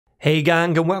Hey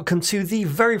gang, and welcome to the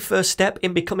very first step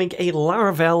in becoming a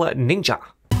Laravel ninja.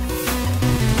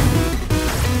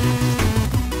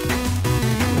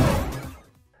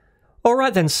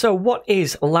 Alright then, so what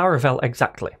is Laravel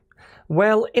exactly?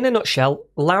 Well, in a nutshell,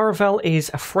 Laravel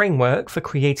is a framework for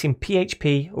creating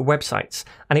PHP websites,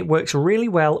 and it works really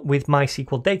well with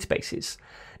MySQL databases.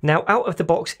 Now, out of the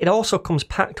box, it also comes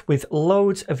packed with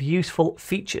loads of useful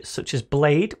features, such as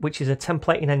Blade, which is a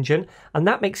templating engine, and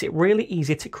that makes it really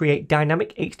easy to create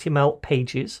dynamic HTML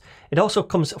pages. It also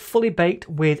comes fully baked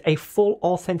with a full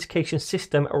authentication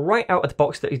system right out of the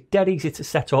box that is dead easy to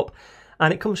set up.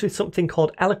 And it comes with something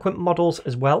called eloquent models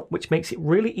as well, which makes it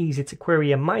really easy to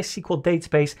query a MySQL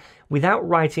database without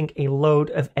writing a load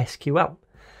of SQL.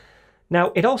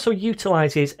 Now, it also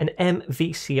utilizes an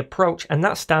MVC approach, and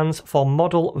that stands for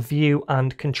Model, View,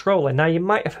 and Controller. Now, you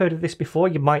might have heard of this before,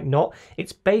 you might not.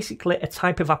 It's basically a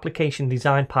type of application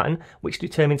design pattern which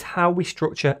determines how we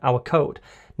structure our code.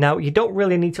 Now, you don't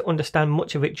really need to understand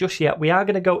much of it just yet. We are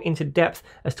going to go into depth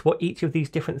as to what each of these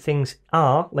different things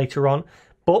are later on,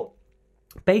 but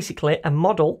basically, a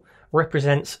model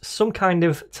represents some kind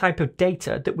of type of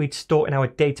data that we'd store in our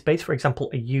database, for example,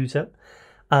 a user.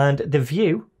 And the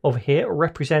view over here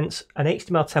represents an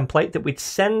HTML template that we'd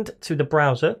send to the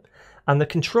browser. And the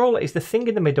controller is the thing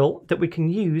in the middle that we can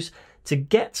use to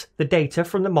get the data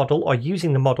from the model or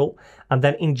using the model and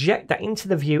then inject that into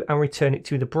the view and return it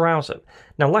to the browser.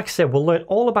 Now, like I said, we'll learn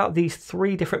all about these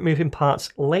three different moving parts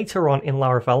later on in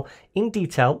Laravel in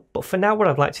detail. But for now, what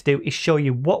I'd like to do is show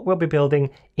you what we'll be building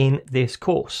in this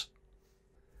course.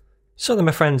 So then,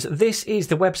 my friends, this is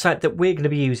the website that we're going to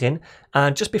be using.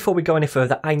 And just before we go any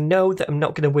further, I know that I'm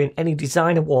not going to win any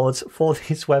design awards for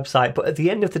this website, but at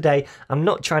the end of the day, I'm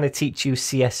not trying to teach you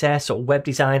CSS or web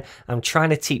design. I'm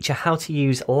trying to teach you how to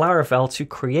use Laravel to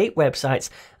create websites,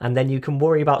 and then you can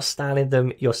worry about styling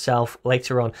them yourself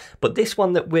later on. But this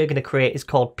one that we're going to create is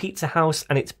called Pizza House,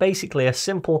 and it's basically a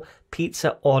simple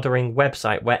pizza ordering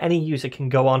website where any user can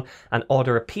go on and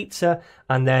order a pizza,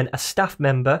 and then a staff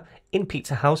member in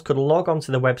Pizza House could log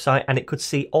onto the website and it could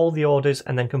see all the orders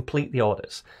and then complete the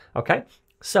orders. Okay,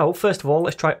 so first of all,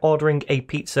 let's try ordering a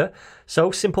pizza.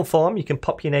 So simple form, you can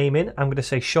pop your name in. I'm going to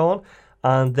say Sean,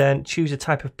 and then choose a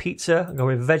type of pizza. I'll go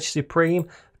with veg supreme.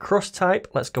 Crust type,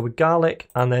 let's go with garlic,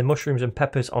 and then mushrooms and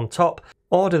peppers on top.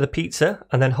 Order the pizza,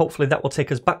 and then hopefully that will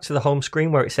take us back to the home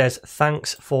screen where it says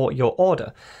thanks for your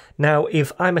order. Now,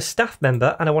 if I'm a staff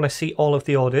member and I want to see all of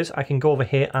the orders, I can go over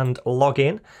here and log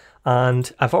in, and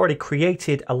I've already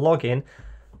created a login.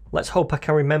 Let's hope I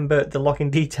can remember the login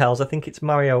details. I think it's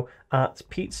Mario at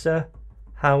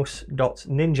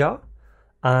pizzahouse.ninja,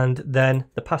 and then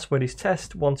the password is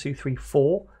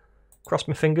test1234. Cross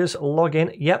my fingers, log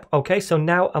in. Yep, okay, so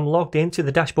now I'm logged into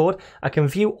the dashboard. I can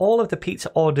view all of the pizza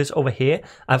orders over here.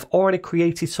 I've already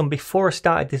created some before I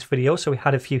started this video, so we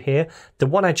had a few here. The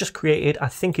one I just created, I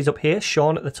think, is up here,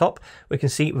 Sean at the top. We can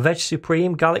see veg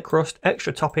supreme, garlic crust,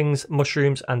 extra toppings,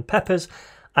 mushrooms, and peppers.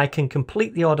 I can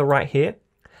complete the order right here,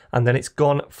 and then it's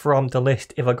gone from the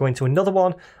list. If I go into another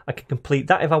one, I can complete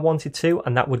that if I wanted to,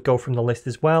 and that would go from the list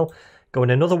as well. Go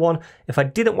in another one. If I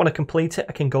didn't want to complete it,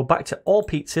 I can go back to all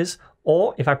pizzas,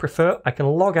 or if I prefer, I can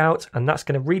log out, and that's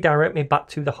going to redirect me back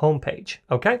to the home page.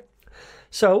 Okay,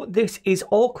 so this is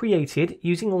all created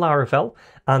using Laravel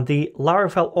and the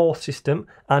Laravel auth system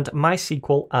and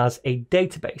MySQL as a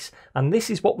database, and this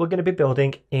is what we're going to be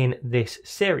building in this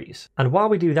series. And while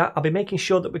we do that, I'll be making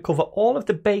sure that we cover all of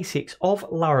the basics of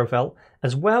Laravel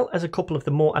as well as a couple of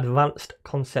the more advanced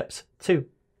concepts too.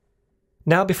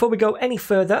 Now, before we go any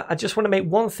further, I just want to make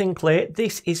one thing clear.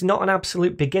 This is not an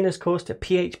absolute beginner's course to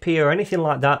PHP or anything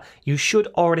like that. You should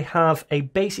already have a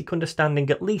basic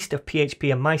understanding at least of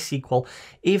PHP and MySQL.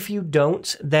 If you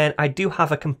don't, then I do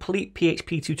have a complete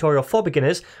PHP tutorial for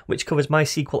beginners, which covers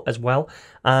MySQL as well.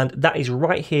 And that is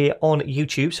right here on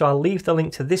YouTube. So I'll leave the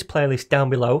link to this playlist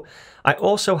down below. I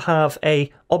also have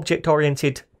a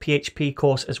object-oriented PHP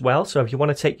course as well. So if you want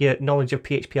to take your knowledge of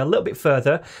PHP a little bit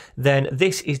further, then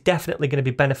this is definitely going to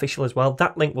be beneficial as well.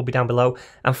 That link will be down below.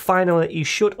 And finally, you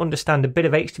should understand a bit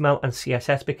of HTML and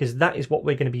CSS, because that is what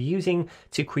we're going to be using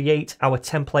to create our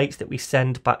templates that we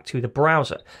send back to the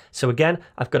browser. So again,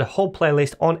 I've got a whole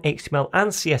playlist on HTML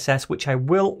and CSS, which I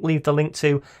will leave the link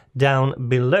to down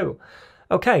below.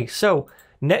 Okay, so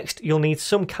next, you'll need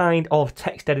some kind of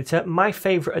text editor. My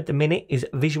favorite at the minute is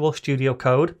Visual Studio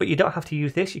Code, but you don't have to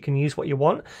use this. You can use what you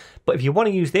want. But if you want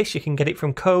to use this, you can get it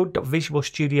from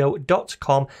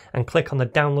code.visualstudio.com and click on the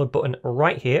download button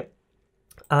right here.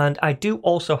 And I do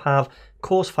also have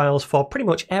course files for pretty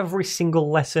much every single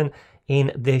lesson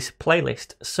in this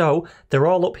playlist. So they're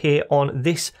all up here on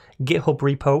this GitHub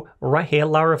repo right here,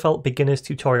 Laravel Beginners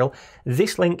Tutorial.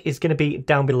 This link is going to be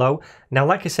down below. Now,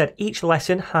 like I said, each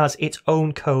lesson has its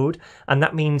own code, and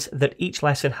that means that each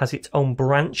lesson has its own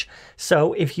branch.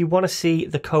 So if you want to see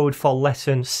the code for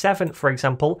lesson 7, for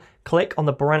example, click on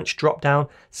the branch drop down,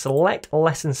 select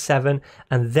lesson 7,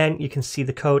 and then you can see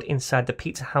the code inside the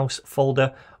Pizza House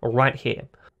folder right here.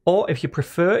 Or if you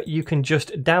prefer, you can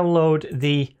just download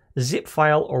the zip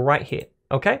file right here,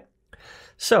 okay?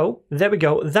 So there we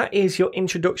go, that is your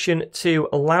introduction to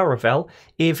Laravel.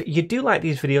 If you do like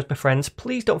these videos, my friends,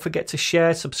 please don't forget to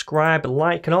share, subscribe,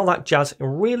 like, and all that jazz. It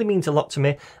really means a lot to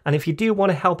me. And if you do want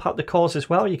to help out the cause as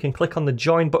well, you can click on the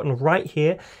join button right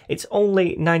here. It's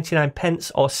only 99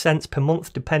 pence or cents per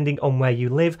month, depending on where you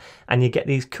live. And you get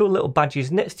these cool little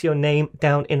badges next to your name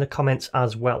down in the comments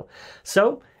as well.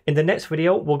 So in the next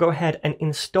video, we'll go ahead and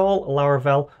install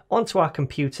Laravel onto our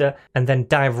computer and then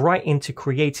dive right into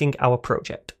creating our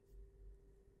project.